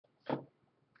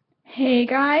Hey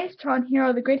guys, Tron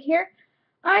Hero the Grid here.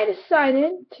 I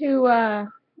decided to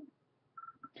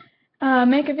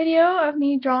make a video of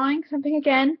me drawing something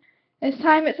again. This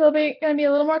time it's going to be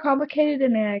a little more complicated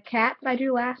than a cat that I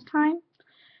drew last time.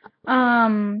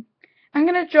 I'm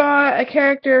going to draw a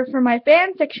character from my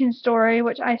fan fiction story,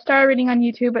 which I started reading on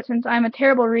YouTube, but since I'm a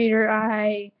terrible reader,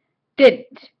 I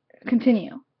didn't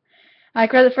continue. I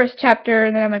read the first chapter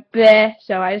and then I'm like, bleh,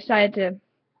 so I decided to,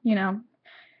 you know,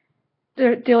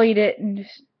 delete it and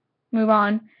just move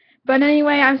on. But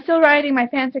anyway, I'm still writing my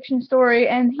fanfiction story,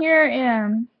 and here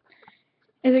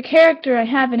is a character I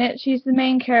have in it. She's the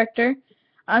main character.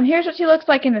 Here's what she looks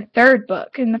like in the third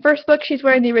book. In the first book, she's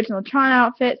wearing the original Tron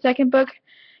outfit. Second book,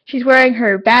 she's wearing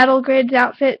her Battle Grids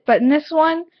outfit. But in this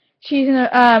one, she's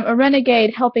a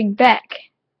renegade helping Beck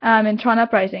in Tron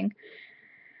Uprising.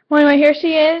 Well, anyway, here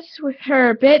she is with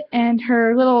her bit and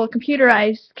her little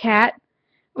computerized cat,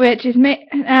 which is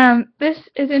this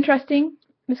is interesting.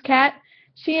 This cat,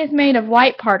 she is made of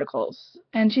light particles,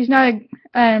 and she's not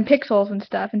pixels and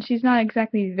stuff, and she's not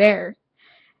exactly there.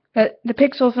 But the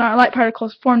pixels and our light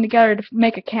particles form together to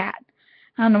make a cat.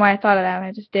 I don't know why I thought of that.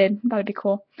 I just did. I thought it'd be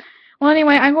cool. Well,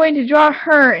 anyway, I'm going to draw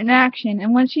her in action,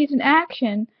 and when she's in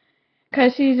action,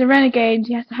 because she's a renegade,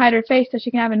 she has to hide her face so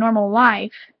she can have a normal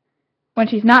life. When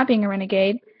she's not being a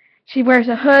renegade, she wears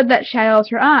a hood that shadows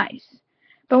her eyes.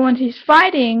 But when she's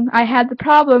fighting, I had the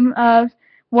problem of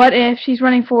what if she's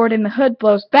running forward and the hood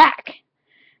blows back?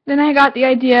 Then I got the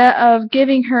idea of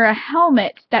giving her a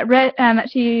helmet that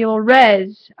she will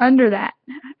res under that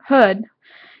hood.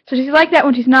 So she's like that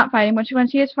when she's not fighting. When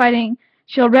she is fighting,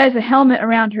 she'll res a helmet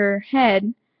around her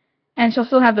head, and she'll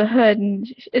still have the hood, and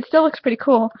it still looks pretty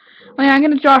cool. Well, I'm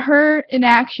going to draw her in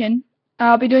action.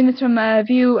 I'll be doing this from a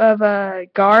view of a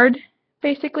guard,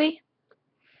 basically.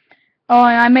 Oh,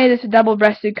 and I made this a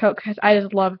double-breasted coat because I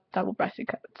just love double-breasted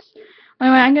coats.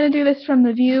 Anyway, I'm going to do this from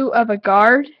the view of a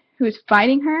guard who is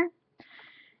fighting her.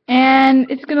 And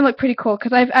it's going to look pretty cool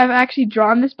because I've actually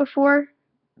drawn this before.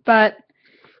 But,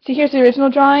 see, here's the original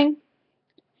drawing.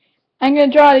 I'm going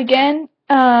to draw it again.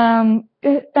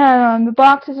 The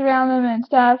boxes around them and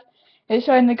stuff is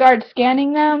showing the guard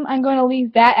scanning them. I'm going to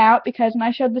leave that out because when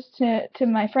I showed this to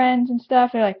my friends and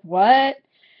stuff, they're like, what?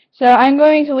 So I'm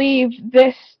going to leave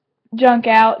this junk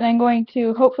out, and I'm going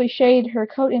to hopefully shade her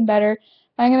coat in better.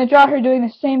 I'm going to draw her doing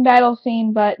the same battle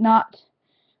scene, but not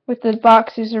with the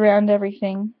boxes around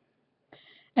everything.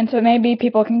 And so maybe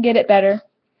people can get it better.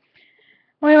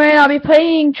 Anyway, I'll be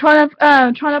playing Tron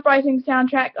Uprising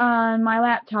soundtrack on my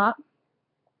laptop.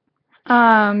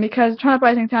 Because Tron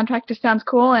Uprising soundtrack just sounds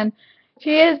cool, and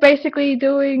she is basically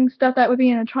doing stuff that would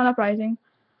be in a Tron Uprising.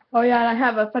 Oh yeah, and I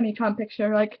have a funny Tron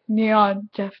picture, like, Neon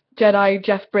Jedi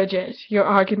Jeff Bridges, your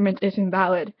argument is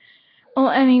invalid. Well,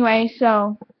 anyway,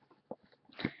 so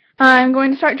I'm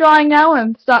going to start drawing now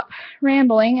and stop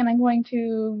rambling, and I'm going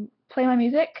to play my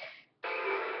music.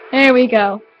 There we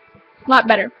go. A lot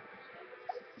better.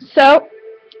 So,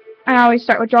 I always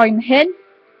start with drawing the head.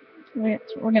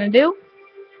 That's what we're going to do.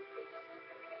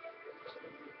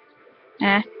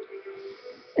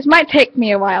 This might take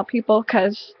me a while, people,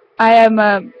 because I'm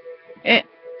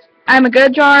a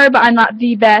good drawer, but I'm not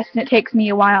the best, and it takes me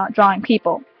a while at drawing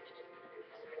people.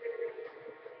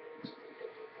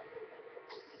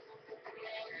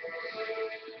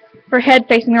 Her head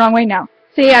facing the wrong way now.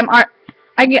 See,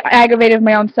 I get aggravated with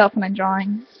my own self when I'm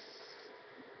drawing.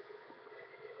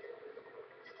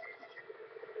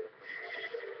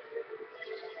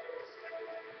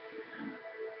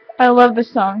 I love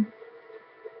this song.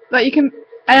 But you can,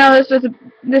 I know this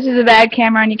is a bad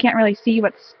camera and you can't really see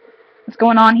what's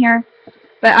going on here.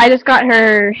 But I just got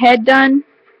her head done.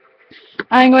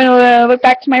 I'm going to look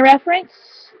back to my reference.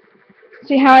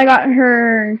 See how I got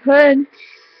her hood.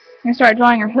 I'm going to start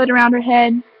drawing her hood around her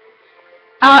head.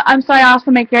 I'm sorry, I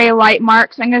also make very light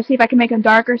marks. I'm going to see if I can make them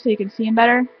darker so you can see them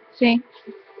better. See?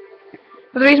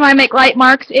 But the reason why I make light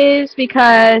marks is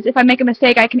because if I make a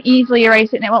mistake, I can easily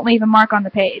erase it and it won't leave a mark on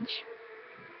the page.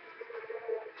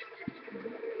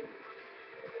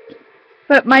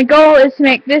 But my goal is to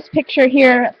make this picture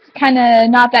here kind of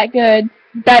not that good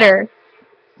better.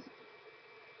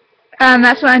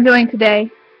 That's what I'm doing today.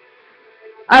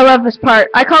 I love this part.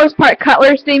 I call this part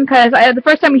Cutler's theme because the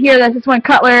first time you hear this is when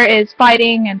Cutler is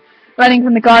fighting and running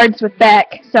from the guards with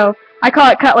Beck. So I call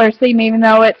it Cutler's theme even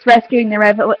though it's rescuing the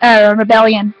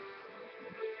rebellion.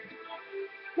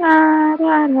 Da,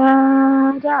 da,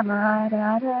 da, da, da,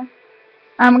 da, da.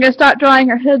 We're going to start drawing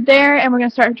her hood there, and we're going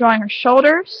to start drawing her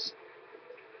shoulders.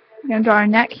 We're going to draw her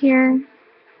neck here.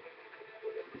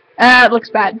 It looks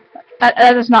bad. That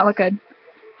does not look good.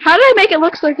 How did I make it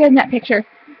look so good in that picture?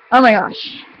 Oh my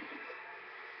gosh.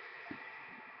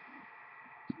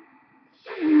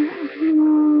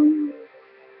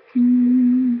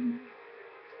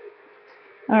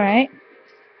 Alright.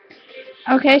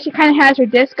 Okay, she kind of has her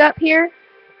disc up here,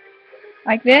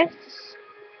 like this.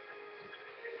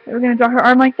 We're going to draw her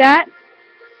arm like that.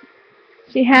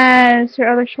 She has her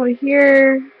other shoulder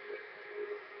here.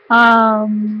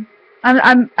 I'm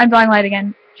drawing light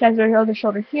again. She has her other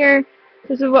shoulder here.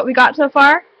 This is what we got so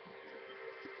far.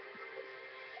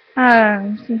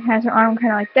 She has her arm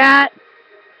kind of like that.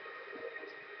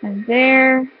 And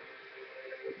there.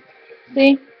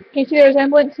 See? Can you see the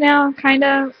resemblance now? Kind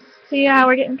of. See how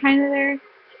we're getting kind of there?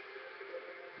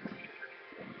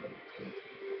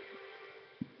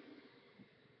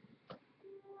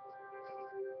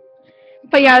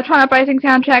 But yeah, the Tron Uprising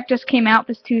soundtrack just came out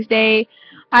this Tuesday.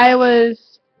 I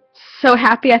was so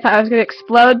happy. I thought I was going to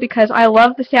explode because I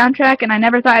love the soundtrack and I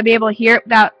never thought I'd be able to hear it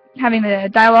without having the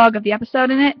dialogue of the episode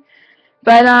in it.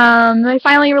 But they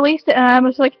finally released it and I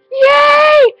was like,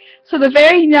 yay! So the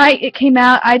very night it came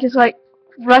out, I just like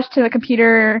rushed to the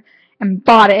computer and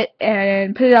bought it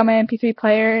and put it on my MP3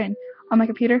 player and on my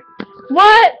computer.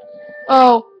 What?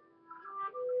 Oh.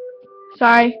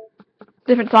 Sorry.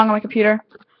 Different song on my computer.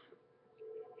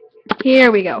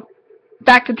 Here we go.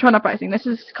 Back to Tron Uprising. This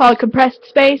is called Compressed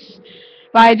Space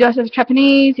by Joseph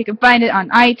Japanese. You can find it on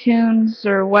iTunes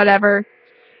or whatever.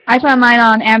 I found mine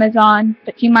on Amazon,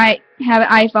 but you might have an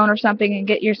iPhone or something and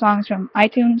get your songs from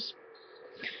iTunes.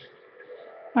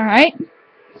 Alright.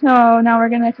 So now we're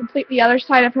going to complete the other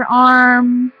side of her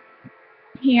arm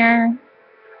here.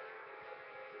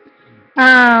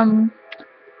 I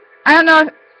don't know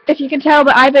if you can tell,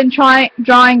 but I've been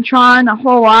drawing Tron a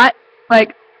whole lot.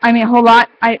 A whole lot.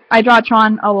 I draw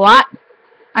Tron a lot.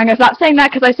 I'm going to stop saying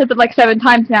that because I said that like 7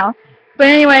 times now. But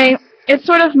anyway, it's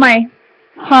sort of my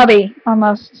hobby,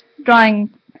 almost. Writing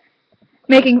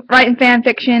fan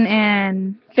fiction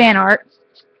and fan art.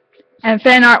 And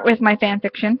fan art with my fan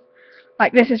fiction.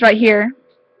 Like this is right here.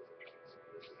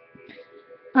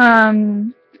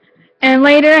 And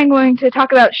later I'm going to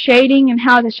talk about shading and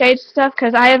how to shade stuff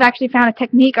because I have actually found a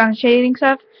technique on shading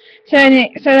stuff. So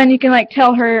then you can like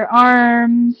tell her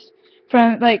arms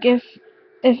from like if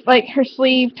like her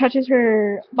sleeve touches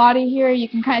her body here, you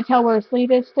can kind of tell where her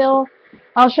sleeve is still.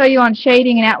 I'll show you on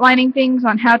shading and outlining things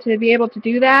on how to be able to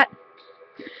do that.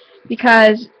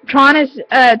 Because Tron is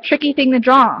a tricky thing to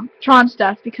draw, Tron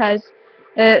stuff, because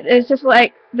it's just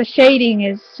like the shading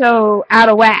is so out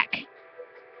of whack.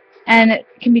 And it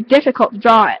can be difficult to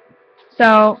draw it.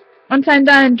 So once I'm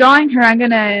done drawing her, I'm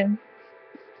gonna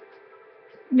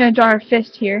draw her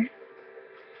fist here.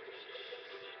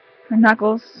 Her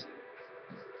knuckles.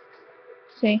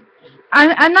 See,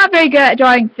 I'm not very good at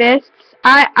drawing fists.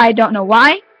 I don't know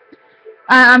why.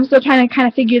 I'm still trying to kind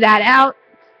of figure that out.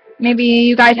 Maybe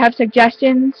you guys have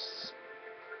suggestions.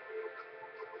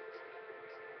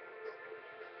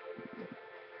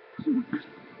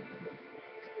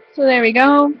 So there we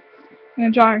go. I'm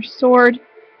going to draw her sword.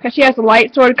 Because she has a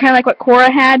light sword, kind of like what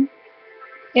Korra had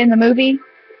in the movie.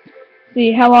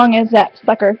 See, how long is that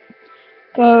sucker?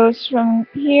 Goes from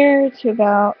here to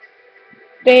about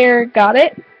there. Got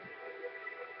it.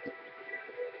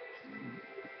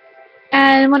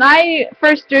 And when I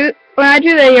drew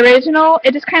the original,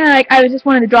 it just kind of like I just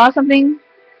wanted to draw something.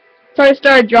 Sort of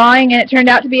started drawing, and it turned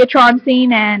out to be a Tron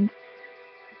scene, and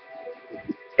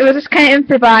it was just kind of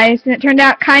improvised, and it turned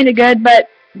out kind of good, but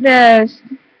the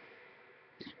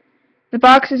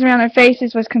boxes around their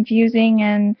faces was confusing,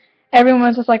 and everyone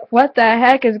was just like, what the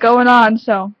heck is going on?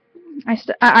 So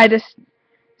I just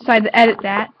decided to edit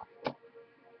that.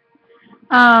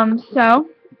 So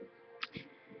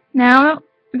now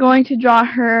I'm going to draw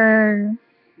her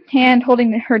hand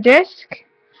holding her disc.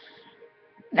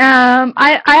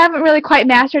 I haven't really quite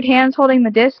mastered hands holding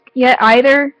the disc yet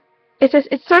either.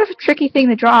 It's sort of a tricky thing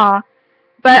to draw,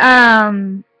 but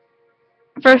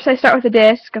first I start with the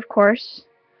disc, of course.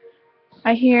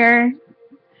 I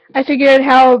figured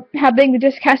how big the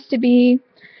disc has to be.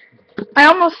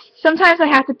 Sometimes I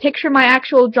have to picture my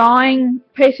actual drawing,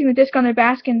 placing the disc on their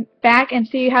back and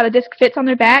see how the disc fits on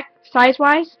their back,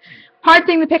 size-wise. Hard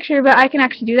thing to picture, but I can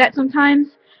actually do that sometimes.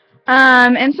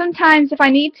 And sometimes, if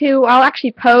I need to, I'll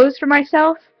actually pose for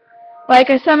myself. Like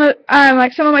some of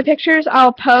my pictures,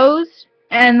 I'll pose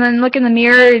and then look in the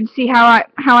mirror and see how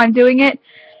I'm doing it.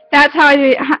 That's how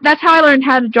I learned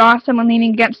how to draw someone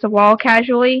leaning against the wall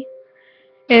casually.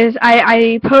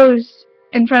 I posed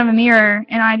in front of a mirror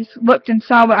and I just looked and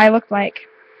saw what I looked like.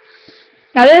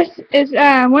 Now this is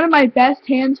one of my best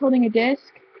hands holding a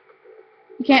disc.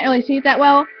 You can't really see it that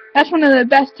well. That's one of the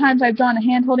best times I've drawn a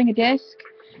hand holding a disc.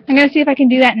 I'm going to see if I can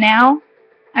do that now.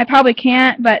 I probably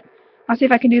can't, but I'll see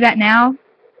if I can do that now.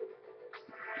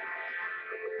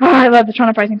 I love the Tron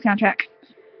Uprising soundtrack.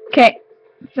 Okay,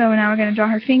 so now we're going to draw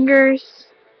her fingers.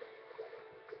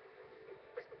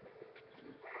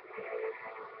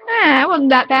 It wasn't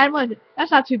that bad, was it? That's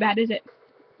not too bad, is it?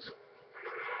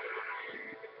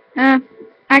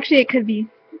 Actually, it could be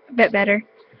a bit better.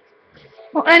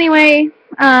 Well, anyway,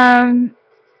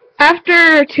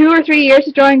 after 2 or 3 years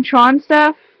of drawing Tron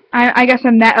stuff, I guess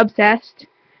I'm that obsessed.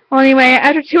 Well, anyway,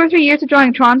 after 2 or 3 years of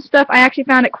drawing Tron stuff, I actually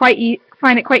find it quite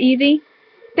easy.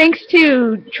 Thanks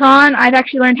to Tron, I've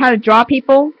actually learned how to draw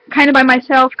people, kind of by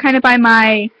myself, kind of by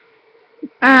my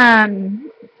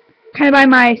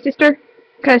sister,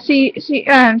 because she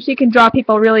can draw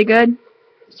people really good.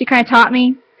 She kind of taught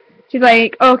me. She's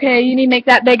like, okay, you need to make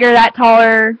that bigger, that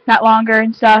taller, that longer,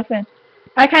 and stuff. And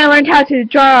I kind of learned how to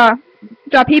draw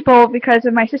people because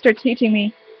of my sister teaching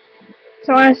me.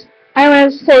 So I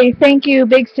want to say thank you,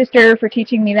 big sister, for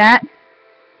teaching me that.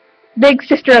 Big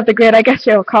sister of the grid, I guess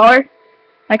you'll call her.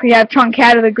 Like we have Tron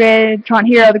Cat of the grid, Tron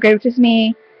Hero of the grid, which is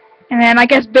me, and then I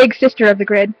guess big sister of the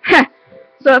grid.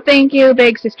 So thank you,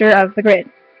 big sister of the grid.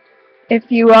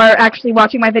 If you are actually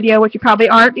watching my video, which you probably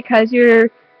aren't because you're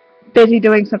busy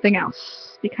doing something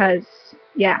else. Because,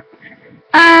 yeah.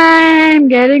 I'm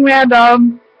getting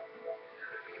random.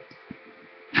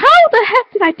 How the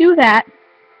heck did I do that?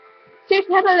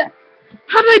 Seriously, how did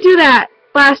I do that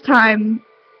last time?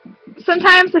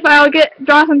 Sometimes if I'll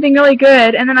draw something really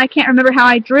good and then I can't remember how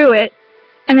I drew it,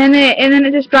 and then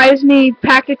it just drives me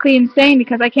practically insane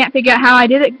because I can't figure out how I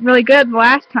did it really good the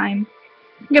last time.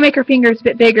 I'm gonna make her fingers a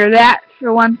bit bigger, that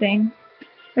for one thing.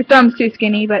 Her thumb's too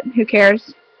skinny, but who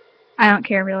cares? I don't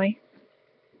care really.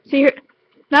 See her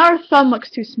now her thumb looks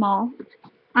too small.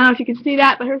 I don't know if you can see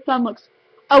that, but her thumb looks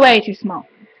way too small.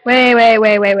 Way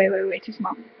too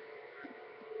small.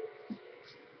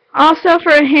 Also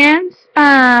for hands,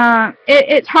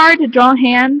 it's hard to draw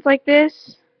hands like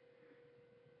this.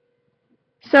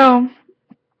 So,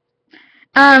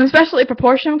 especially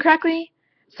proportion them correctly.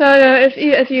 So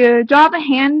if you draw the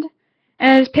hand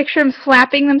and just picture them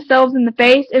slapping themselves in the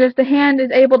face, and if the hand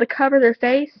is able to cover their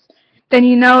face, then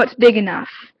you know it's big enough.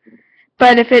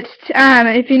 But if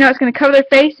you know it's going to cover their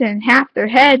face and half their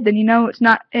head, then you know it's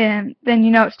not, then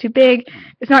you know it's too big.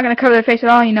 If it's not going to cover their face at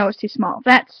all, you know it's too small.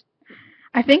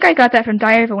 I think I got that from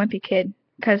Diary of a Wimpy Kid,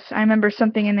 because I remember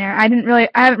something in there. I haven't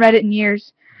read it in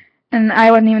years, and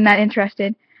I wasn't even that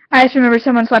interested. I just remember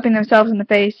someone slapping themselves in the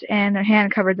face, and their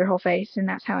hand covered their whole face, and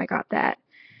that's how I got that.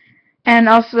 And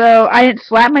also, I didn't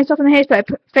slap myself in the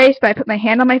face, but I put my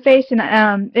hand on my face,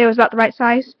 and it was about the right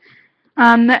size.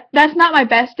 That's not my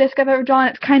best disc I've ever drawn.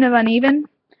 It's kind of uneven,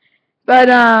 but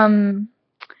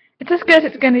it's as good as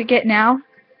it's going to get now.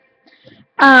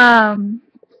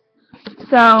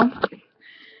 So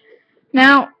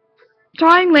now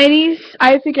drawing ladies,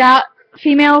 I figured out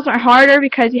females are harder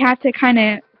because you have to kind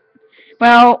of,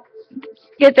 well,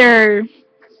 get their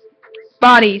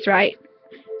bodies right,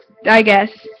 I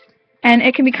guess, and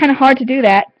it can be kind of hard to do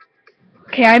that.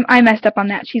 Okay, I messed up on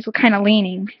that. She's kind of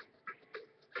leaning,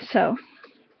 so.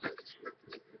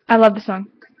 I love the song.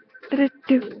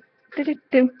 Do-do-do,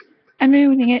 do-do-do. I'm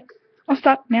ruining it. I'll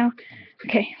stop now.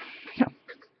 Okay, so.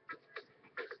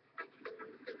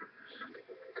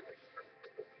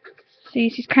 See,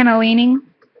 she's kind of leaning.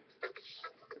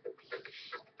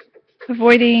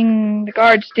 Avoiding the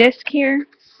guard's disc here.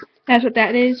 That's what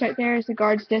that is right there, is the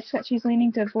guard's disc that she's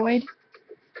leaning to avoid.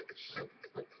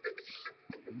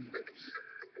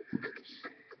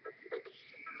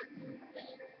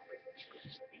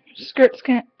 Her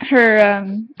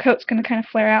coat's gonna kind of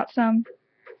flare out some,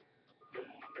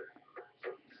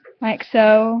 like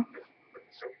so.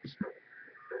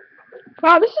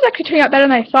 Wow, this is actually turning out better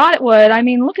than I thought it would. I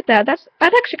mean, look at that. That's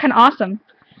actually kind of awesome.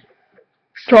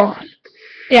 Draw.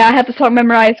 Yeah, I have the song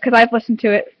memorized because I've listened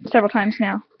to it several times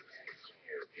now.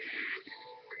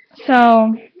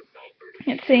 So,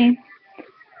 let's see.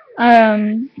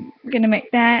 I'm gonna make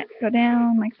that go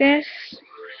down like this,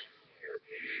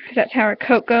 because that's how her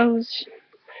coat goes.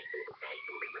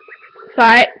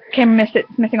 Sorry, camera missed it.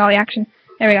 It's missing all the action.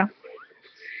 There we go.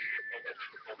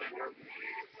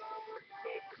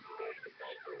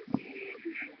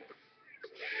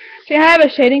 See, I have a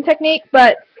shading technique,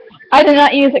 but I did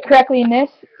not use it correctly in this.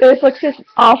 This looks just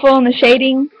awful in the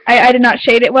shading. I did not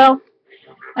shade it well.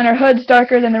 And her hood's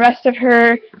darker than the rest of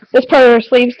her. This part of her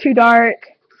sleeve's too dark.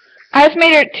 I just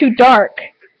made it too dark.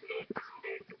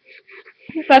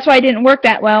 So that's why it didn't work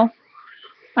that well.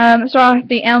 So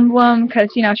the emblem,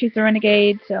 because, you know, she's the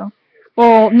renegade, so.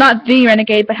 Well, not the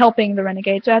renegade, but helping the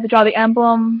renegade. So I have to draw the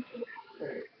emblem.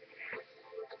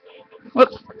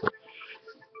 Whoops.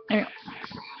 There we go.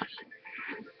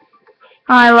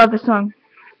 Oh, I love this song.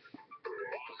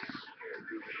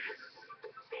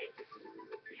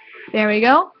 There we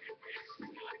go.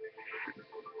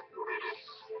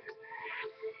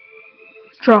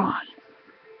 Tron.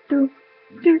 Do,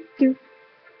 do, do,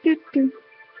 do, do,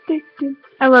 do, do.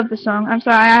 I love this song. I'm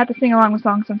sorry, I have to sing along with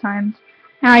songs sometimes.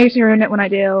 And I usually ruin it when I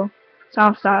do. So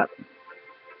I'll stop.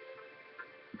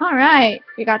 Alright,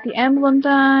 we got the emblem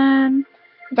done.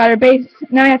 We got her base.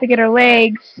 Now we have to get her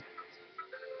legs.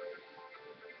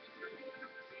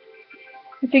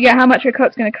 And figure out how much her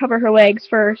coat's going to cover her legs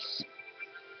first.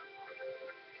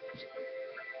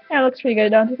 That looks pretty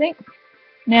good, don't you think?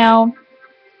 Now,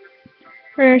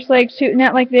 her legs shooting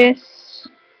out like this.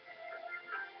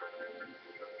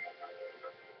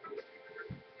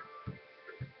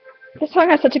 This song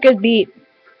has such a good beat.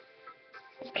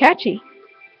 It's catchy.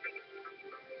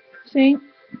 See?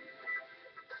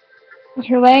 With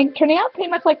her leg turning out pretty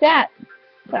much like that.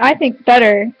 But I think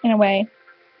better, in a way.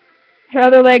 Her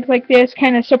other leg like this,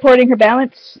 kind of supporting her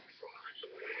balance.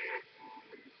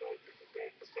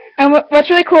 And what's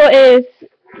really cool is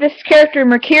this character,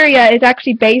 Mercuria, is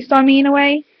actually based on me in a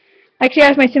way. Like, she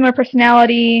has my similar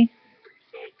personality.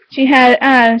 She has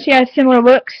similar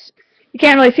looks. You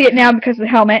can't really see it now because of the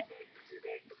helmet.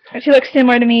 But she looks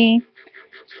similar to me.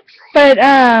 But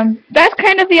that's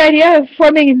kind of the idea of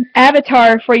forming an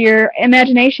avatar for your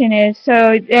imagination is.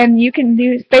 So, and you can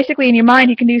do, basically in your mind,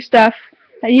 you can do stuff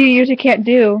that you usually can't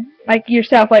do, like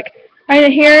yourself. Like,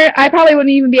 here, I probably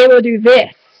wouldn't even be able to do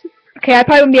this. Okay, I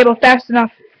probably wouldn't be able fast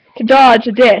enough to dodge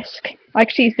a disc, like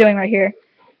she's doing right here.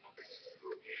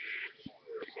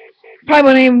 Probably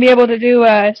wouldn't even be able to do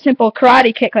a simple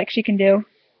karate kick like she can do.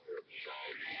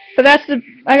 So that's the,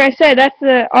 like I said, that's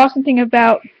the awesome thing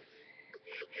about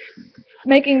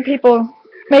making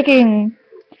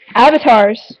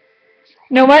avatars.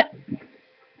 You know what?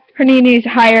 Her knee needs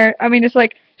higher. I mean, it's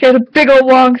like, she has a big old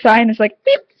long side, and it's like,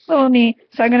 beep, little knee.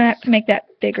 So I'm going to have to make that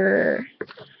bigger.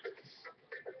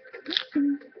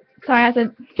 So I have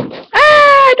to,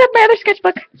 I dropped my other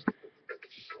sketchbook.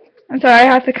 I'm sorry, I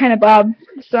have to kind of bob.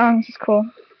 The song is cool.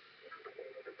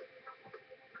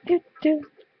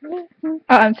 Oh,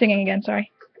 I'm singing again,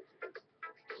 sorry.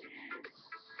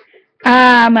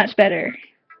 Ah, much better.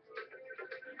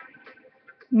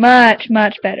 Much,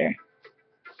 much better.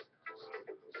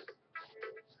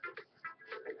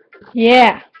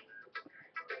 Yeah.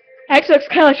 Actually, looks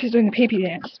kind of like she's doing the pee-pee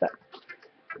dance,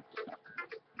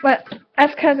 but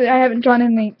that's because I haven't drawn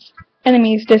in the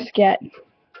enemies just yet.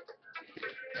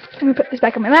 Let me put this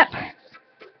back on my lap.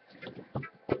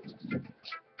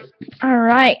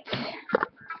 Alright.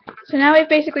 So now we've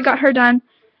basically got her done.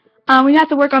 We have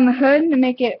to work on the hood to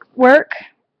make it work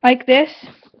like this.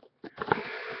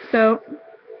 So,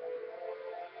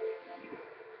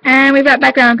 and we've got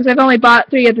background because I've only bought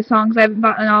 3 of the songs. I haven't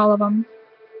bought all of them.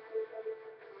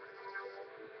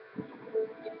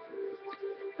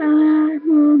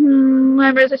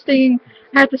 I'm resisting.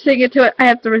 I have to sing it to it. I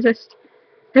have to resist.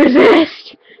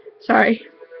 Resist! Sorry.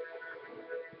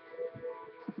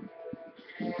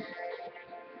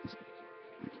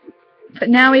 But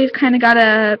now we've kind of got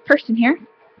a person here.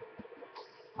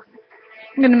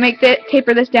 I'm going to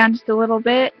taper this down just a little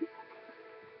bit.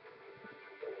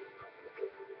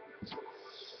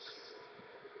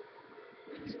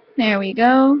 There we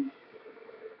go.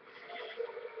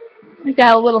 We've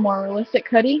got a little more realistic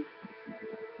hoodie.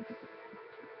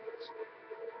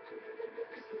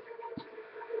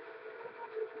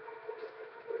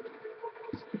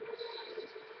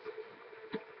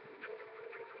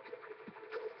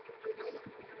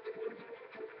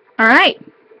 Alright.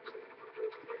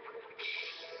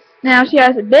 Now she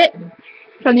has a bit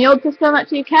from the old system that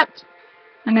she kept.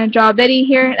 I'm going to draw Betty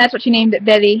here. That's what she named it,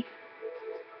 Betty.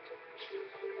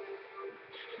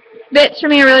 Bits for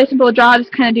me are really simple to draw.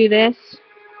 Just kind of do this.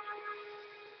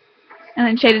 And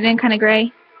then shade it in kind of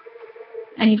gray.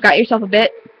 And you've got yourself a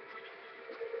bit.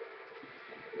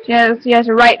 She has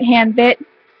a right hand bit.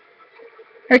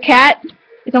 Her cat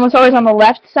is almost always on the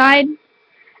left side.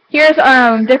 Here's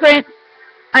different.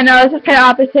 I know this is kind of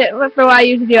opposite for what I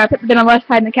usually do. I put the bit on the left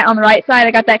side and the cat on the right side.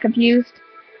 I got that confused.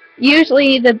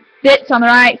 Usually the bit's on the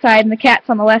right side and the cat's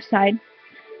on the left side.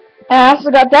 And I also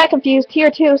got that confused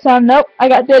here too, so nope, I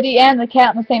got Diddy and the cat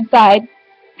on the same side.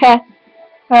 Heh.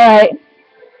 Alright.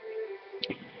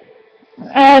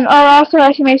 And also,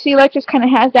 as you may see, Electress kind of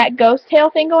has that ghost tail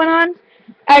thing going on.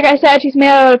 Like I said, she's made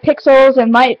out of pixels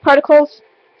and light particles,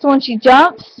 so when she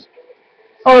jumps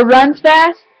or runs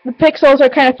fast, the pixels are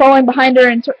kind of falling behind her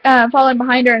in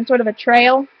sort of a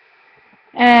trail.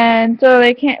 And so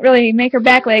they can't really make her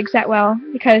back legs that well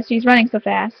because she's running so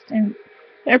fast, and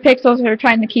her pixels are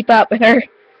trying to keep up with her.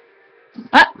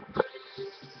 Ah!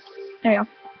 There you go.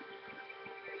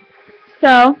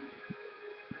 So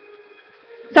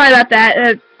sorry about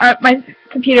that. My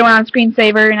computer went on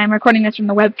screensaver, and I'm recording this from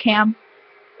the webcam.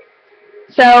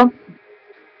 So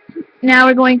now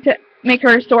we're going to make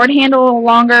her sword handle a little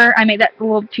longer. I made that a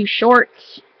little too short.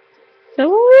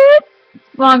 So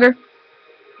longer.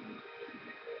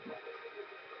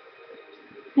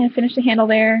 And finish the handle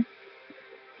there.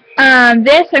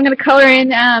 This I'm going to color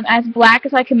in as black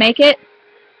as I can make it,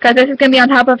 because this is going to be on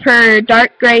top of her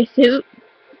dark gray suit,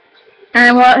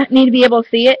 and we'll need to be able to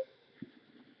see it.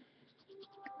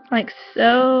 Like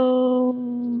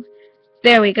so.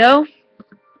 There we go.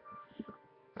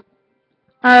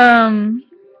 I'm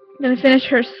going to finish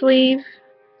her sleeve,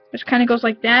 which kind of goes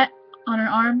like that on her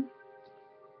arm.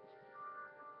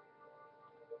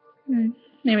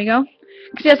 There we go.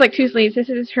 She has like two sleeves. This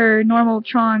is her normal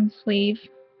Tron sleeve.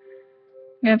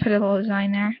 I'm going to put a little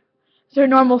design there. It's her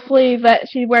normal sleeve that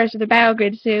she wears with the battle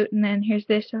grid suit, and then here's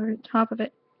this over the top of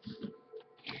it.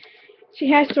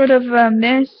 She has sort of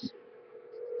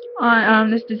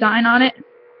this design on it.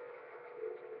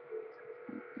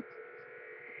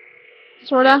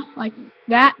 Sorta like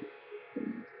that.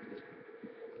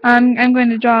 I'm going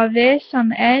to draw this on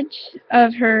the edge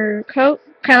of her coat,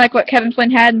 kind of like what Kevin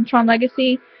Flynn had in Tron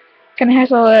Legacy. Kind of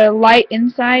has a light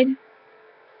inside. I'm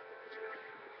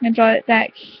going to draw it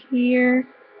back here.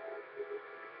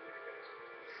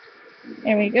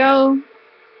 There we go.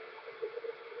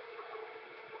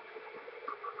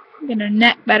 Get her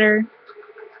neck better.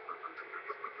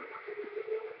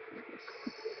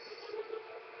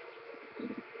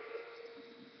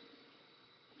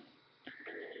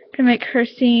 Gonna make her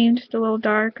seam just a little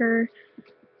darker,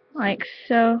 like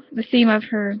so. The seam of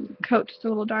her coat just a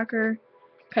little darker,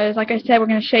 because like I said, we're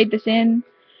gonna shade this in.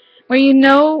 Where you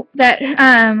know that,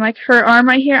 like her arm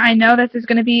right here, I know this is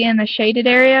gonna be in the shaded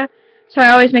area, so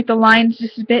I always make the lines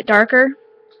just a bit darker,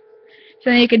 so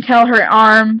then you can tell her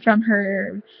arm from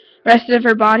her rest of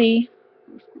her body.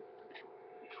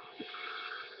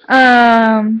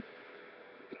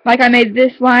 Like I made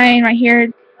this line right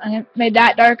here, I made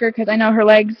that darker because I know her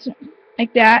legs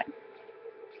like that.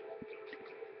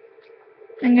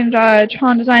 I'm going to draw a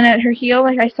Tron design at her heel,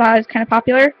 like I saw is kind of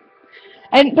popular.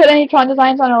 I didn't put any Tron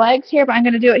designs on her legs here, but I'm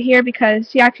going to do it here because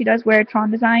she actually does wear Tron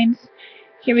designs.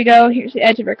 Here we go. Here's the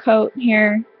edge of her coat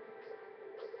here.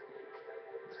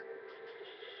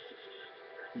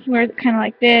 She wears it kind of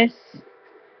like this.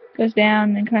 Goes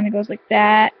down and kind of goes like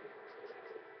that.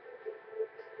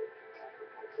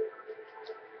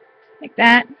 Like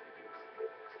that.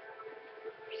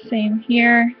 Same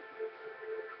here.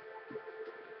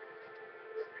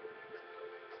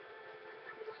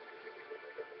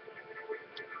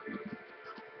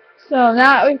 So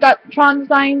now we've got Tron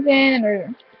designs in and her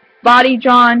body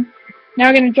drawn. Now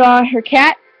we're going to draw her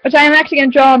cat, which I am actually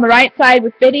going to draw on the right side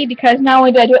with Biddy, because not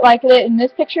only did I do it like it in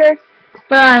this picture,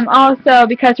 but also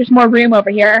because there's more room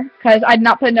over here, because I did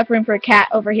not put enough room for a cat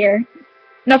over here.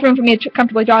 Enough room for me to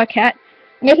comfortably draw a cat.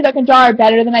 I'm going to see if I can draw her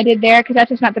better than I did there, because that's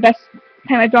just not the best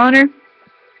time I've drawn her.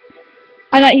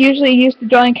 I'm not usually used to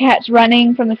drawing cats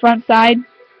running from the front side.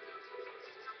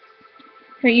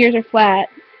 Her ears are flat.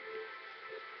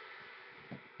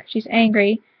 She's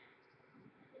angry.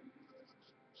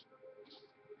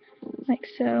 Like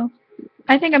so.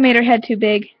 I think I made her head too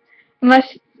big.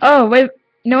 Unless, oh, wait,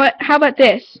 you know what? How about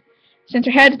this? Since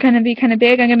her head's going to be kind of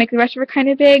big, I'm going to make the rest of her kind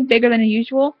of big, bigger than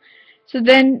usual. So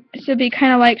then she'll be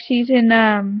kind of like she's in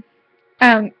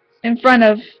front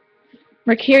of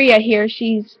Mercuria here.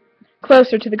 She's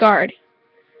closer to the guard.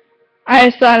 I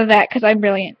just thought of that because I'm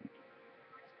brilliant.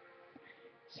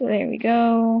 So there we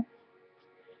go.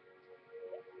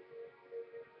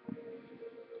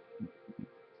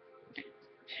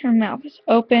 Her mouth is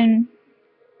open.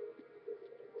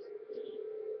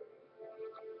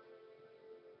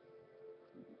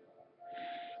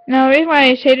 Now, the reason why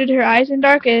I shaded her eyes in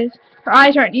dark is her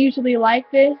eyes aren't usually like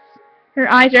this. Her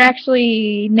eyes are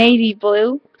actually navy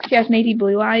blue. She has navy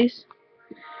blue eyes.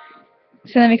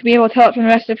 So then we can be able to tell it from the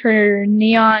rest of her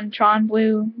neon Tron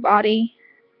blue body.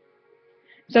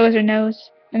 So is her nose.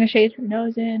 I'm going to shade her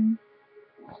nose in.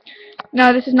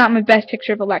 No, this is not my best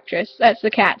picture of Electress. That's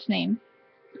the cat's name.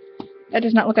 That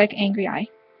does not look like Angry Eye.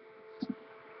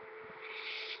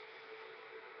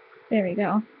 There we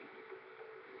go.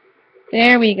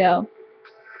 There we go.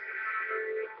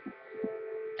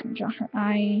 Draw her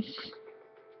eyes.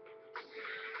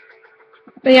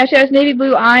 But yeah, she has navy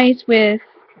blue eyes with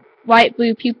light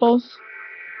blue pupils.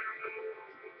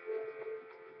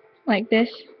 Like this.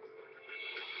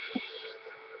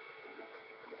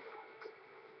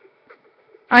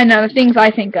 I know, the things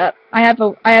I think up. I have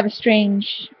a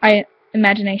strange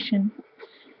imagination.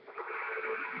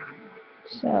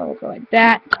 So we'll go like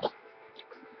that.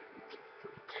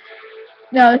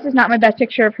 No, this is not my best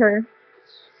picture of her.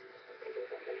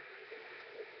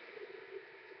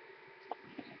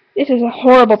 This is a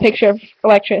horrible picture of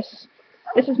Electress.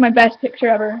 This is my best picture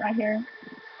ever, right here.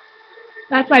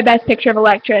 That's my best picture of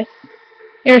Electress.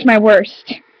 Here's my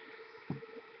worst.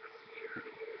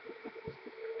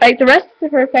 Like, the rest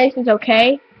of her face is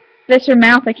okay. This, her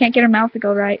mouth, I can't get her mouth to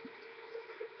go right.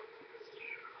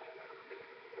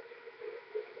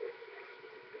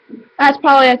 That's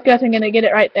probably as good as I'm gonna get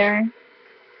it right there.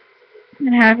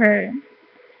 And have her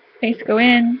face go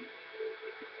in.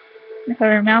 And put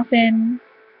her mouth in.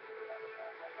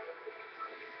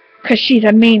 Cause she's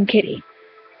a mean kitty.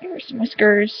 Here's some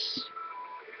whiskers.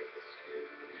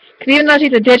 Cause even though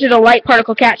she's a digital light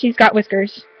particle cat, she's got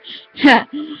whiskers. Her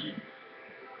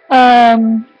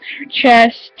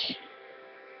chest.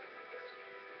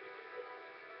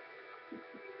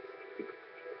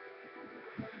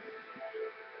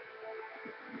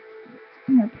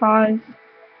 Her paws.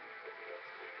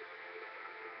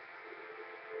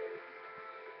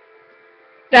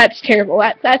 That's terrible.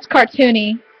 That's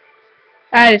cartoony.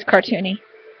 That is cartoony.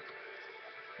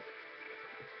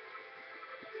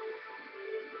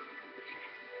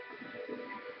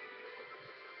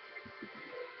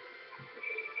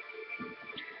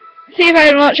 See if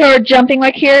I won't show her jumping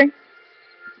like here,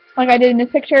 like I did in this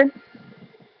picture.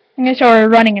 I'm gonna show her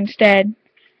running instead.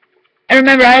 And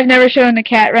remember, I've never shown the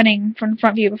cat running from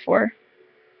front view before.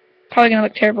 Probably gonna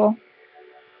look terrible.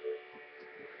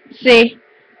 See?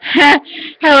 That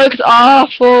looks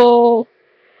awful.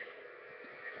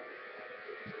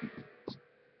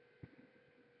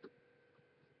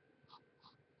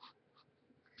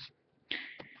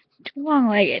 Too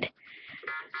long-legged.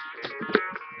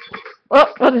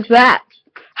 Oh, what is that?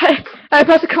 I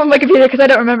must have come on my computer because I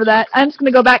don't remember that. I'm just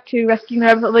gonna go back to Rescuing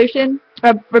the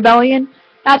Rebellion.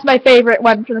 That's my favorite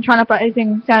one from the Tron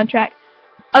Uprising soundtrack.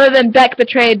 Other than Beck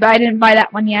Betrayed, but I didn't buy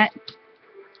that one yet.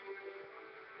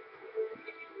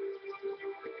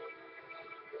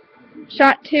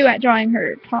 Shot 2 at drawing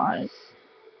her. Pause.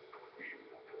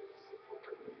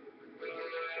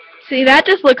 See, that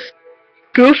just looks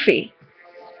goofy.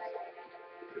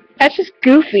 That's just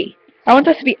goofy. I want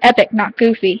this to be epic, not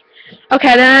goofy.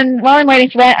 Okay, then, while I'm waiting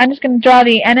for that, I'm just going to draw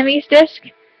the enemy's disc.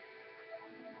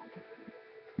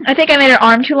 I think I made her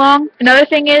arm too long. Another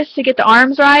thing is, to get the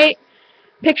arms right,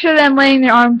 picture them laying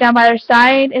their arm down by their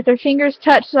side. If their fingers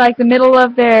touch, like, the middle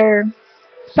of their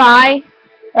thigh,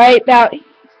 right, about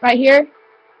right here,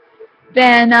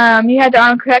 then you had the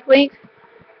arm correct length.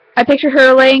 I picture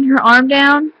her laying her arm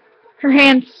down, her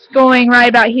hands going right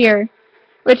about here,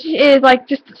 which is, like,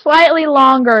 just slightly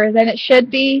longer than it should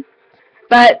be,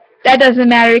 but that doesn't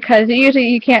matter because usually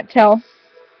you can't tell.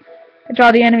 I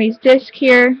draw the enemy's disc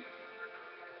here.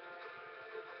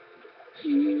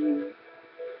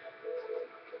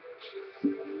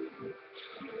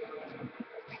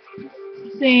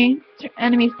 See,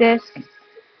 enemy's disc. I'm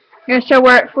going to show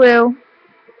where it flew,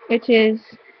 which is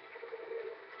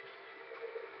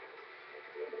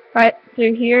right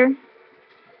through here.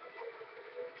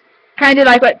 Kind of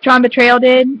like what Tron Betrayal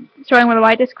did, showing where the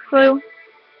light disc flew.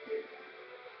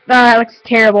 That looks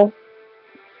terrible.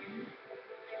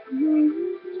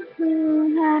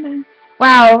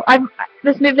 Wow,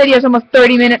 this video is almost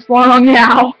 30 minutes long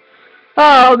now.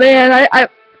 Oh man, I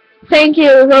thank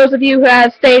you those of you who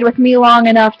have stayed with me long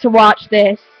enough to watch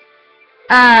this.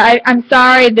 I'm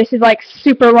sorry this is like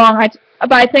super long,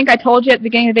 but I think I told you at the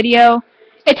beginning of the video,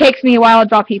 it takes me a while to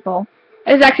draw people.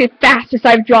 It's actually the fastest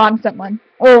I've drawn someone.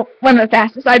 Or one of the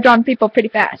fastest. I've drawn people pretty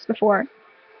fast before.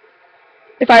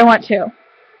 If I want to.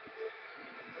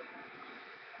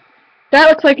 That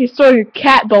looks like he's throwing a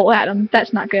cat bolt at him.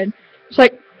 That's not good. It's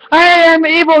like, I am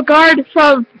evil guard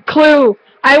from Clue.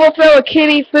 I will throw a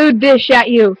kitty food dish at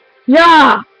you.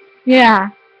 Yeah! Yeah.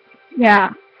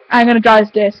 Yeah. I'm gonna draw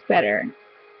his disc better.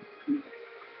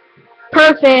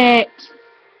 Perfect!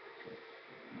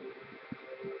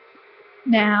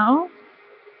 Now,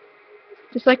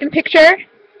 just like in the picture,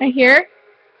 right here,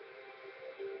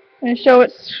 I'm gonna show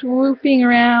it swooping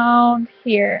around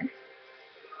here.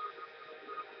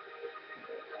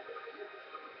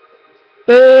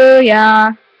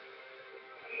 Booyah!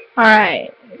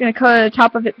 Alright, we're gonna color the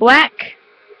top of it black.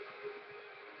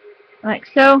 Like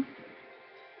so.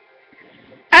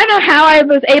 I don't know how I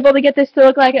was able to get this to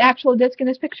look like an actual disc in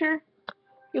this picture.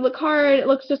 If you look hard, it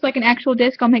looks just like an actual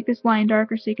disc. I'll make this line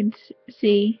darker so you can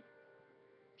see.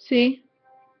 See?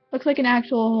 Looks like an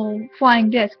actual flying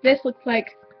disc. This looks like...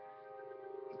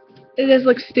 It does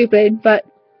look stupid, but...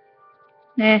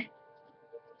 Eh.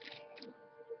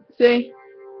 See?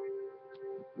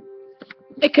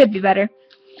 It could be better.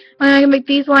 I'm going to make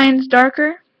these lines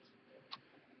darker.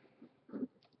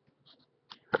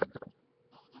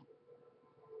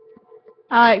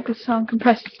 I like some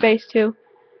compressed space too.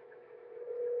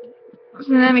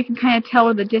 So then we can kind of tell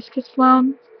where the disc has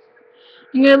flown.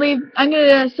 I'm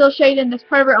gonna still shade in this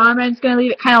part of her arm, and it's gonna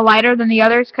leave it kind of lighter than the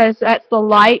others because that's the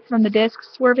light from the disc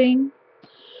swerving.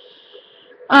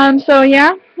 So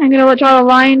yeah, I'm gonna draw a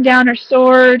line down her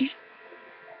sword.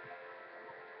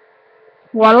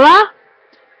 Voila!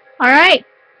 Alright,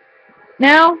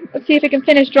 now let's see if I can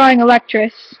finish drawing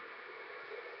Electress.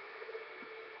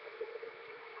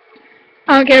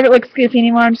 I don't care if it looks goofy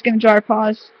anymore, I'm just gonna draw her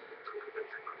paws.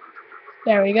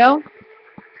 There we go.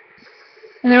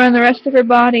 And then on the rest of her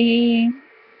body,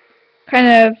 kind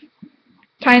of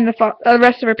trying to the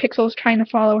rest of her pixels trying to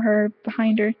follow her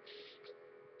behind her.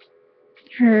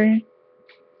 Her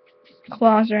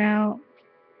claws are out.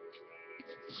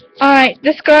 Alright,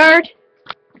 this guard,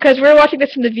 because we're watching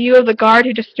this from the view of the guard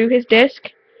who just threw his disc,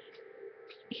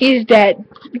 he's dead,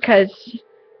 because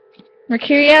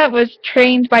Mercuria was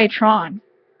trained by Tron,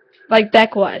 like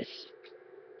Beck was,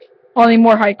 only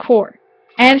more hardcore.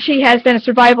 And she has been a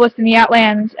survivalist in the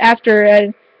Outlands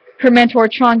after her mentor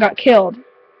Tron got killed.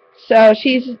 So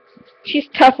she's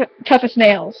tough as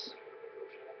nails.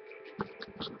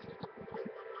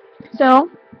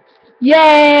 So,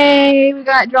 yay! We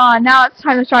got it drawn. Now it's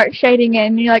time to start shading it,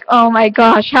 and you're like, oh my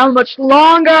gosh, how much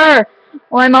longer?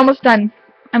 Well, I'm almost done.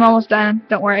 I'm almost done.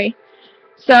 Don't worry.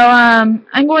 So,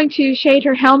 I'm going to shade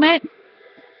her helmet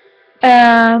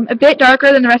a bit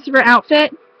darker than the rest of her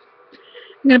outfit.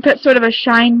 I'm going to put sort of a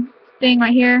shine thing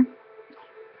right here.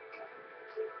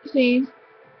 See?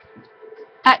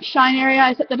 At shine area,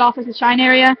 I set that off as a shine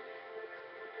area.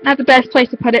 Not the best place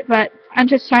to put it, but I'm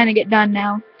just trying to get done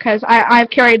now, because I've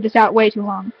carried this out way too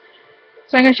long.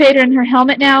 So I'm going to shade her in her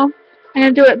helmet now. I'm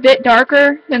going to do it a bit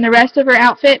darker than the rest of her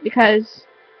outfit, because,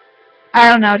 I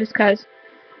don't know, just because.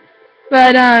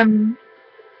 But,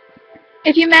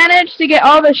 if you manage to get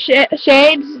all the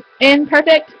shades in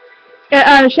perfect,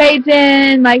 shades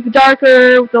in, like,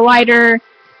 darker with the lighter,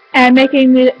 and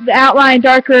making the outline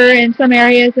darker in some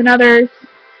areas than others,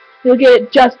 you'll get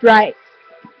it just right.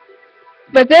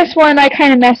 But this one, I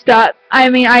kind of messed up. I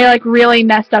mean, I, like, really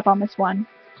messed up on this one.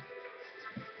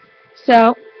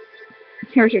 So,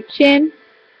 here's your chin.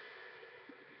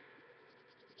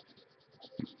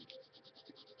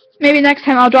 Maybe next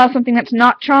time I'll draw something that's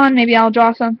not Tron. Maybe I'll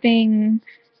draw something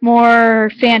more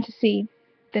fantasy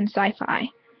than sci-fi.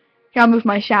 Here, I'll move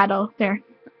my shadow. There.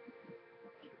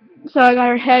 So I got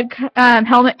her head,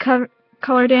 helmet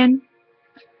colored in.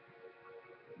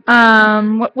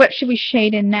 What should we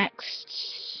shade in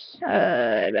next?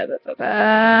 Let's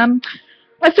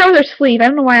start with her sleeve. I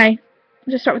don't know why I'll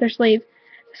just start with her sleeve.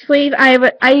 Sleeve,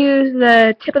 I use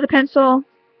the tip of the pencil,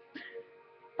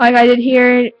 like I did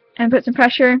here, and put some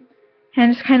pressure,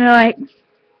 and just kind of like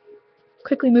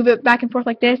quickly move it back and forth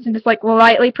like this, and just like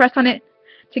lightly press on it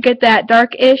to get that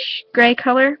darkish gray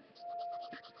color.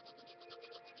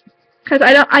 Because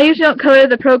I usually don't color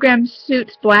the program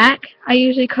suits black. I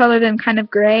usually color them kind of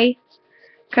gray.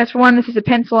 Because for one, this is a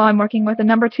pencil I'm working with, a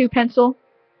number 2 pencil.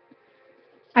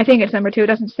 I think it's number 2. It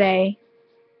doesn't say.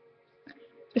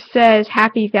 It says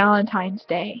Happy Valentine's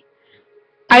Day.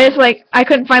 I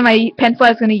couldn't find my pencil I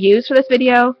was going to use for this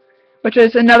video, which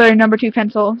was another number 2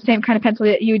 pencil, same kind of pencil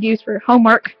that you would use for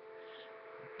homework.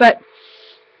 But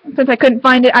since I couldn't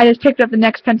find it, I just picked up the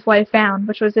next pencil I found,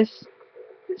 which was this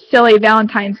silly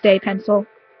Valentine's Day pencil.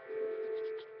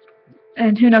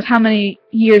 And who knows how many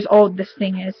years old this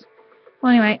thing is.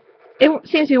 Well, anyway, it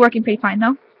seems to be working pretty fine,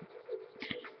 though.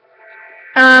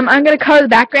 I'm going to color the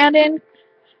background in.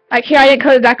 Like here, I didn't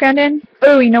color the background in.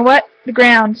 Oh, you know what? The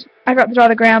ground. I forgot to draw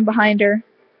the ground behind her.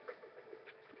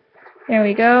 There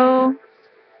we go.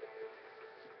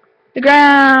 The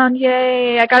ground!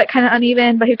 Yay! I got it kind of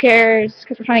uneven, but who cares?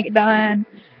 Because we're trying to get done.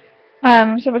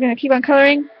 So we're going to keep on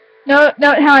coloring. Note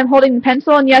how I'm holding the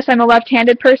pencil, and yes, I'm a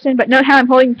left-handed person, but note how I'm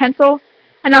holding the pencil.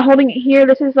 I'm not holding it here.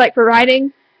 This is like for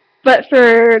writing, but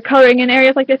for coloring in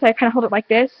areas like this, I kind of hold it like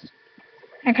this.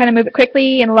 And kind of move it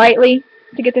quickly and lightly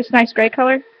to get this nice gray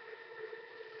color.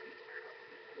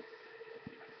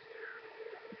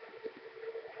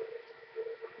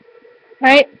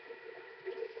 Right?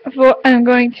 I'm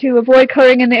going to avoid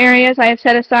coloring in the areas I have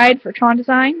set aside for Tron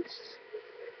designs.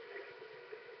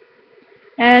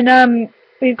 And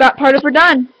we've got part of her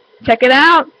done. Check it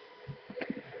out.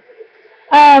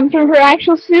 For her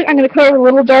actual suit, I'm going to color it a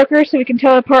little darker so we can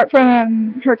tell it apart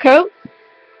from her coat.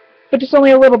 But just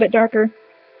only a little bit darker.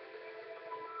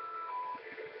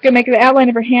 Going to make the outline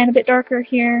of her hand a bit darker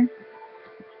here.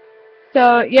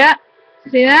 So, yeah.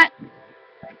 See that?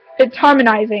 It's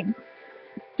harmonizing.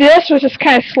 This was just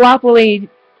kind of sloppily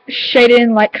shaded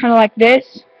in, like kind of like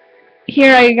this.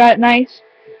 Here I got it nice.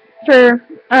 for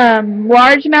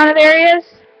large amount of areas,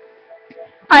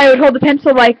 I would hold the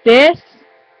pencil like this,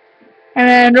 and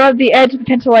then rub the edge of the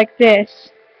pencil like this.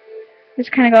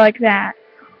 Just kind of go like that.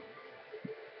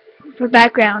 For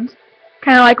background.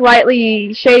 Kind of like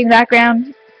lightly shading the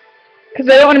background. Because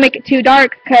I don't want to make it too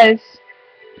dark, because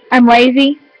I'm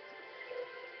lazy.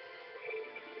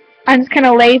 I'm just kind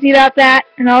of lazy about that,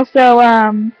 and also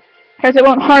because it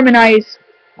won't harmonize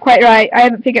quite right. I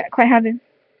haven't figured out quite how to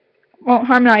won't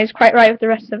harmonize quite right with the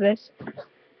rest of this.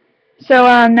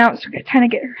 So now it's trying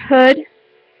to get her hood.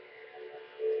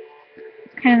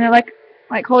 Kind of like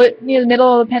hold it near the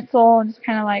middle of the pencil and just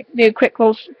kind of like do quick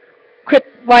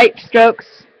light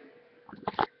strokes.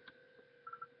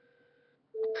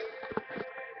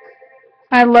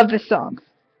 I love this song.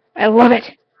 I love it.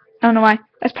 I don't know why.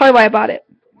 That's probably why I bought it.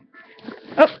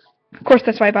 Oh, of course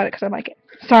that's why I bought it, because I like it.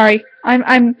 Sorry,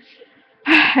 I'm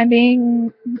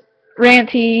being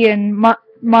ranty and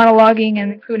monologuing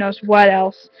and who knows what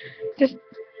else. Just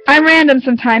I'm random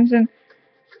sometimes, and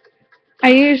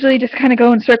I usually just kind of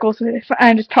go in circles if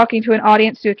I'm just talking to an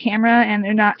audience through a camera and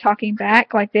they're not talking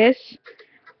back like this.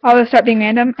 I'll just start being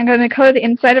random. I'm going to color the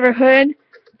inside of her hood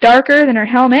darker than her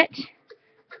helmet,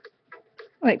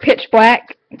 like pitch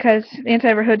black, because the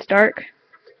inside of her hood's dark.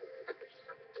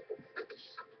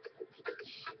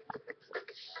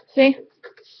 See?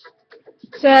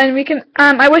 So and we can.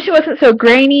 I wish it wasn't so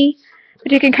grainy,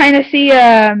 but you can kind of see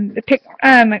a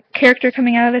character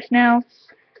coming out of this now. I'm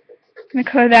gonna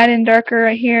color that in darker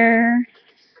right here,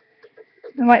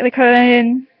 and lightly color that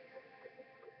in,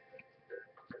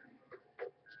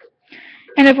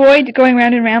 and avoid going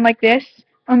round and round like this.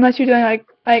 Unless you're doing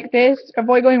like this,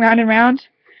 avoid going round and round.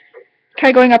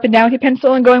 Try going up and down with your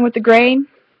pencil and going with the grain.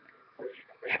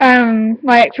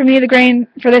 Like for me, the grain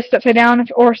for this is upside down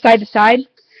or side to side.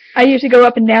 I usually go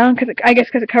up and down because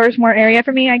it covers more area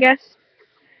for me. I guess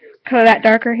color that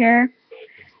darker here.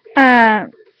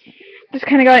 Just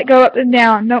kind of go up and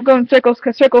down. Don't go in circles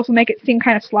because circles will make it seem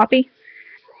kind of sloppy.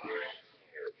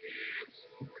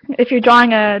 If you're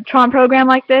drawing a Tron program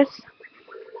like this.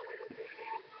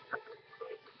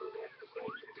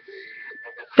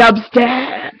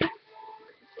 Dubstep.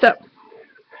 So,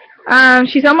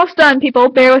 she's almost done, people.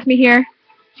 Bear with me here.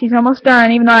 She's almost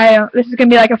done, even though this is going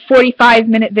to be like a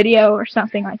 45-minute video or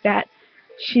something like that.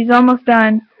 She's almost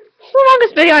done. It's the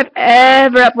longest video I've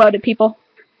ever uploaded, people.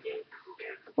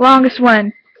 Longest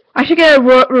one. I should get a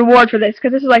reward for this,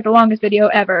 because this is like the longest video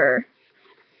ever.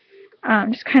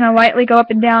 Just kind of lightly go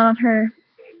up and down on her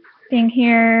thing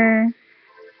here.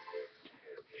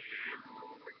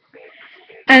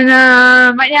 And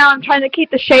right now I'm trying to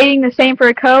keep the shading the same for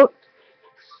her coat.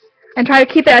 And try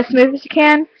to keep it as smooth as you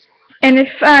can. And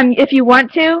if you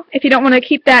want to, if you don't want to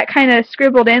keep that kind of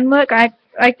scribbled in look,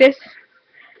 like this,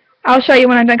 I'll show you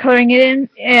when I'm done coloring it in.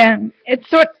 And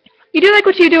it's you do like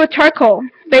what you do with charcoal,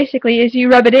 basically, is you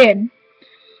rub it in.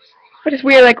 Which is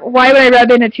weird, like, why would I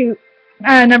rub in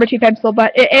a number 2 pencil?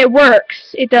 But it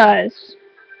works. It does.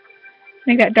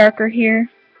 Make that darker here.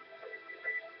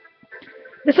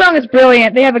 The song is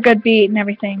brilliant. They have a good beat and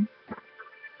everything.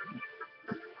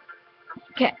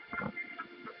 Okay.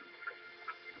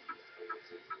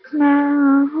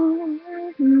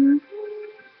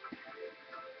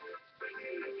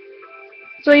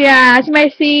 So yeah, as you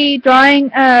might see,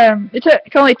 drawing, it took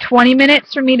only 20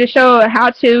 minutes for me to show a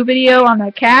how-to video on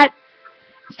the cat.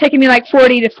 It's taking me like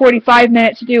 40 to 45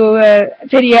 minutes to do a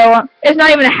video. It's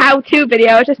not even a how-to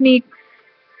video, it's just me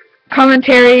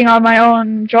commentating on my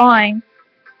own drawing.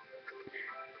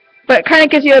 But it kind of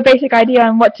gives you a basic idea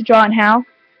on what to draw and how.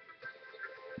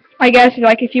 I guess,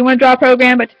 like, if you want to draw a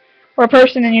program or a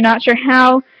person and you're not sure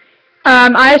how,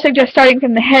 I suggest starting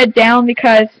from the head down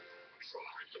because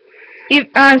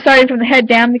I'm starting from the head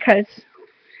down because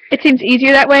it seems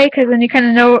easier that way, because then you kind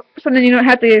of know something you don't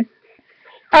have to.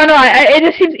 I don't know, it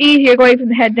just seems easier going from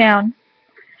the head down.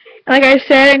 And like I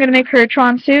said, I'm going to make her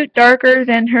Tron suit darker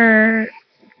than her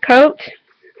coat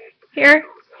here,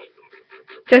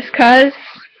 just because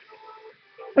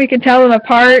we can tell them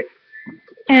apart.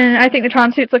 And I think the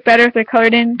Tron suits look better if they're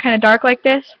colored in kind of dark like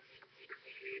this.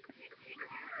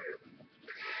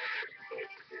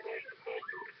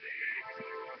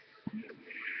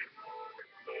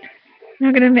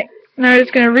 I'm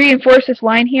just gonna reinforce this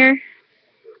line here.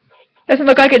 Doesn't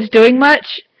look like it's doing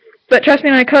much, but trust me,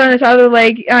 when I color this other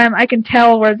leg, I can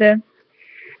tell where the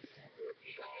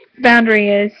boundary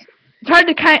is.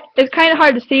 It's kind of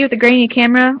hard to see with the grainy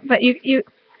camera, but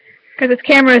because this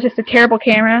camera is just a terrible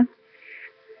camera.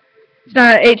 It's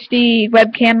not an HD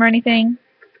webcam or anything.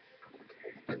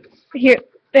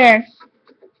 There.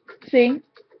 See?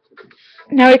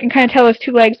 Now we can kind of tell those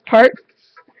two legs apart.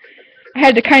 I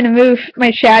had to kind of move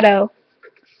my shadow.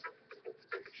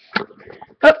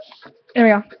 Oh, there we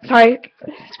go. Sorry,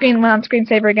 screen went on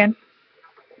screensaver again.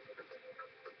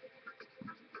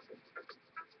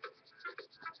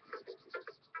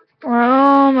 We're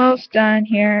almost done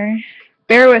here.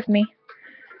 Bear with me.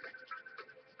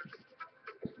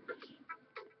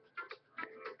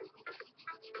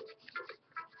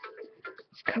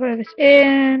 Let's color this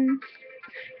in.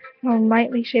 I'll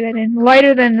lightly shade that in.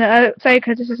 Lighter than the outside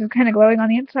because this is kind of glowing on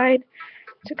the inside.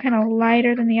 So kind of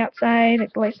lighter than the outside.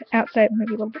 It's light outside,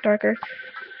 maybe a little bit darker.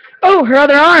 Oh, her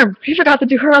other arm! I forgot to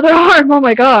do her other arm! Oh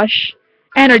my gosh!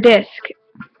 And her disc.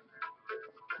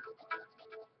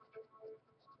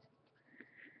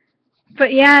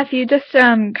 But yeah, if you just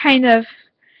kind of...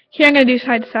 Here I'm going to do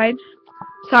side to side.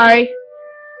 Sorry.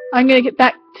 I'm going to get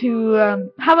back to...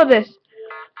 how about this?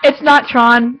 It's not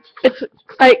Tron. It's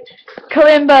like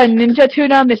Kalimba Ninja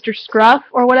Tuna Mr. Scruff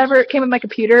or whatever. It came with my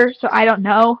computer, so I don't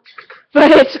know.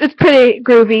 But it's pretty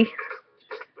groovy.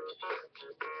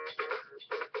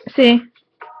 See?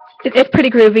 It's pretty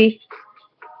groovy.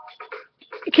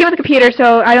 It came with the computer,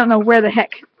 so I don't know where the heck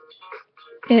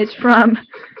it's from.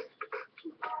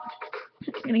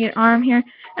 I'm gonna get an arm here.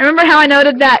 And remember how I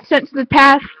noted that sensitive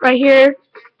path right here?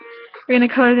 We're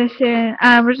gonna color this in.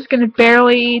 We're just gonna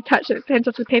barely touch the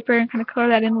pencil to the paper and kind of color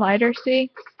that in lighter,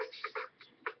 see?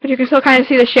 But you can still kind of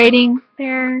see the shading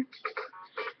there.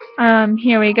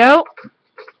 Here we go. I'm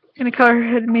gonna color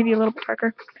her maybe a little bit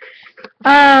darker.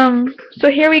 So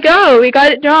here we go. We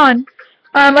got it drawn.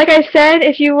 Like I said,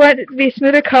 if you want the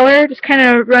smoother color, just kind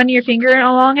of run your finger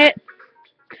along it.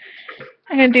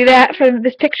 I'm gonna do that for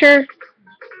this picture.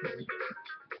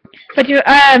 But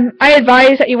I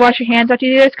advise that you wash your hands after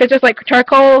you do this, because just like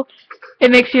charcoal,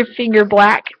 it makes your finger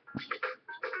black.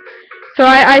 So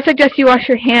I suggest you wash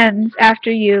your hands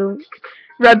after you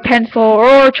rub pencil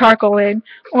or charcoal in,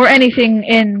 or anything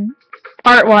in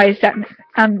art-wise, that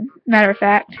matter of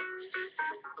fact.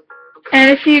 And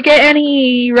if you get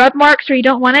any rub marks or you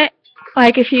don't want it,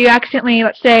 like if you accidentally,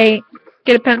 let's say,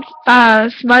 get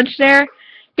a smudge there,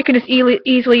 you can just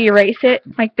easily erase it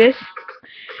like this.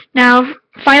 Now,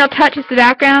 final touch is the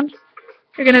background.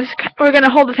 We're gonna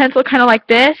hold the pencil kind of like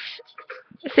this.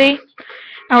 See?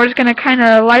 And we're just gonna kind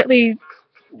of lightly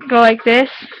go like this.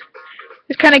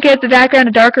 Just kind of give the background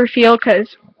a darker feel,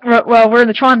 because well, we're in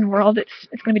the Tron world.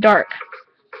 It's gonna be dark.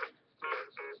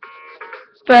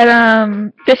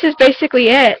 But this is basically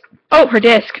it. Oh, her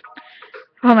disc.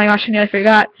 Oh my gosh, I nearly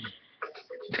forgot.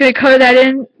 It's gonna color that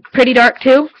in pretty dark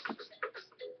too.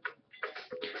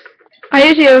 I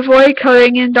usually avoid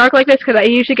coloring in dark like this because I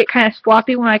usually get kind of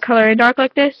sloppy when I color in dark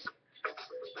like this.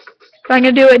 But I'm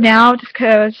going to do it now just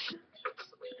because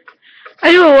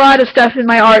I do a lot of stuff in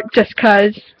my art just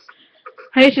because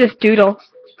I usually just doodle.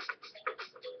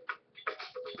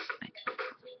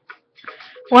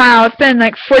 Wow, it's been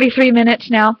like 43 minutes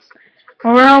now.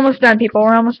 Well, we're almost done, people.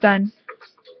 We're almost done.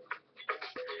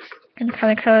 I'm going to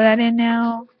kind of color that in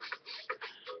now.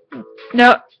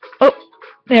 No. Oh,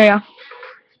 there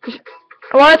we go.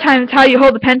 A lot of times how you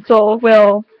hold the pencil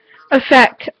will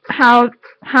affect how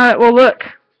it will look.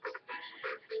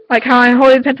 Like how I'm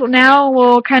holding the pencil now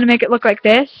will kind of make it look like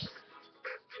this.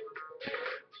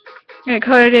 I'm going to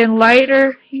color it in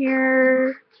lighter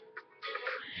here.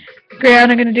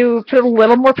 Ground, I'm going to put a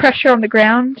little more pressure on the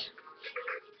ground.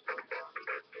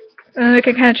 And then we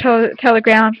can kind of tell the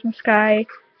ground from the sky.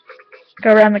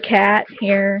 Go around the cat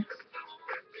here.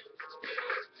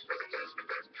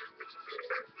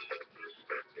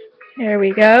 There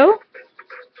we go.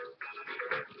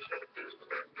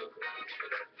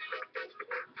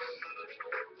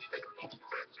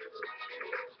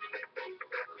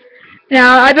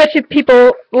 Now, I bet you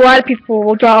a lot of people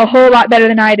will draw a whole lot better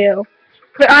than I do.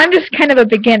 But I'm just kind of a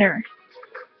beginner.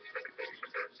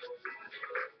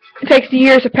 It takes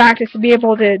years of practice to be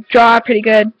able to draw pretty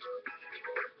good.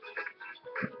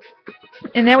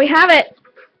 And there we have it.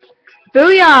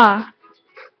 Booyah!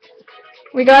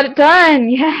 We got it done!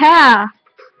 Yeah!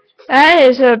 That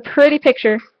is a pretty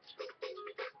picture.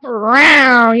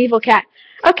 Wow, evil cat.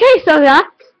 Okay, so yeah,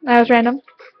 that was random.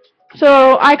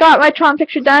 So I got my Tron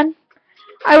picture done.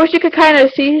 I wish you could kind of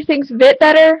see things a bit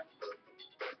better.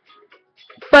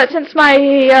 But since my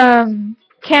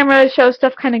camera shows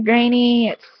stuff kind of grainy,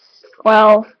 it's,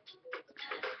 well,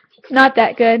 not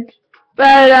that good.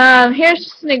 But here's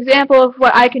just an example of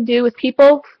what I can do with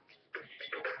people.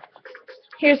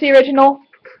 Here's the original.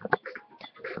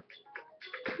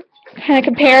 Kind of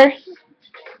compare.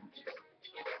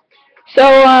 So,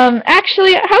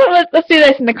 actually, let's do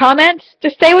this in the comments.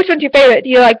 Just say which one's your favorite. Do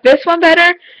you like this one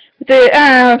better? With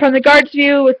the, from the guard's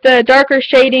view with the darker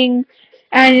shading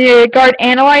and you guard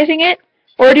analyzing it,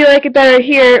 or do you like it better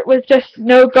here with just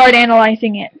no guard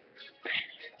analyzing it?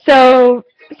 So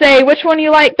say which one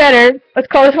you like better. Let's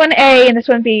call this one A and this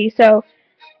one B. So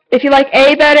if you like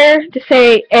A better, just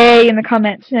say A in the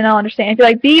comments and I'll understand. If you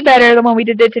like B better, the one we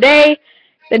did today,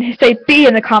 then say B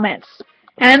in the comments.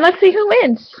 And let's see who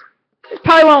wins. It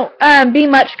probably won't be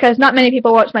much because not many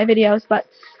people watch my videos, but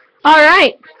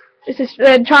alright. This is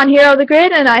Tron Hero of the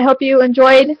Grid, and I hope you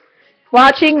enjoyed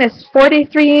watching this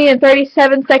 43 and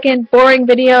 37 second boring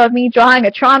video of me drawing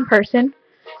a Tron person.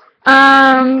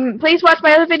 Please watch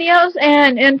my other videos,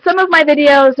 and in some of my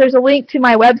videos there's a link to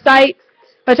my website,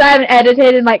 which I haven't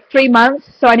edited in like 3 months,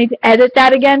 so I need to edit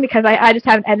that again because I just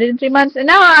haven't edited in 3 months, and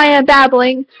now I am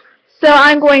babbling, so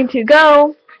I'm going to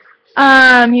go.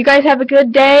 You guys have a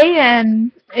good day,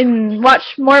 and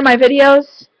watch more of my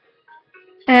videos.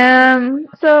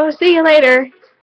 So see you later.